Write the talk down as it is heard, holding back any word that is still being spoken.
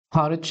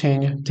How to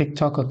change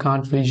TikTok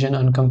account region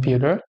on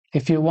computer.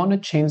 If you want to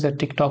change the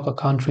TikTok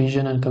account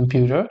region on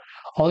computer,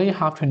 all you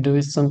have to do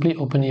is simply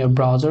open your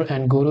browser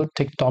and go to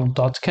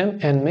tiktok.com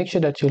and make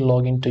sure that you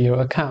log into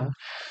your account.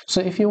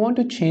 So if you want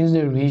to change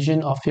the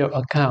region of your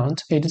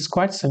account, it is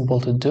quite simple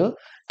to do.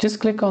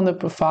 Just click on the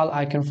profile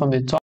icon from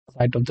the top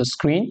right of the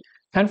screen,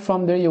 and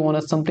from there you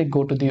want to simply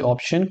go to the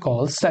option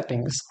called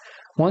settings.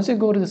 Once you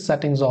go to the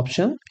settings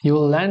option, you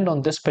will land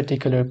on this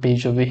particular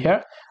page over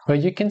here where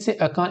you can see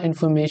account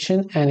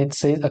information and it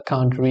says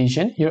account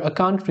region. Your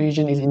account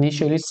region is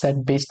initially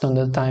set based on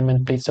the time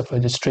and place of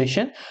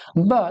registration,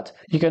 but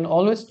you can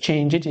always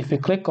change it if you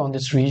click on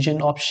this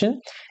region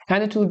option,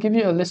 and it will give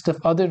you a list of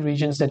other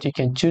regions that you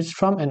can choose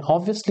from. And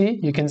obviously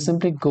you can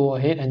simply go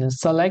ahead and then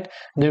select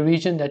the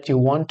region that you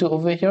want to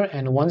over here,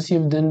 and once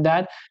you've done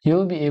that,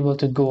 you'll be able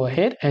to go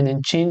ahead and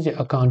then change the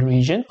account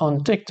region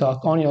on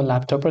TikTok on your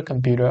laptop or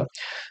computer.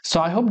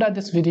 So I hope that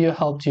this video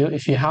helped you.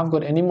 If you have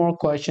got any more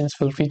questions,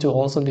 feel free to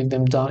also leave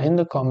them down in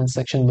the comment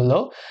section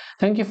below.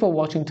 Thank you for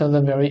watching till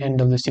the very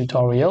end of this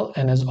tutorial,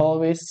 and as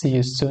always, see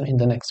you soon in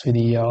the next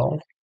video.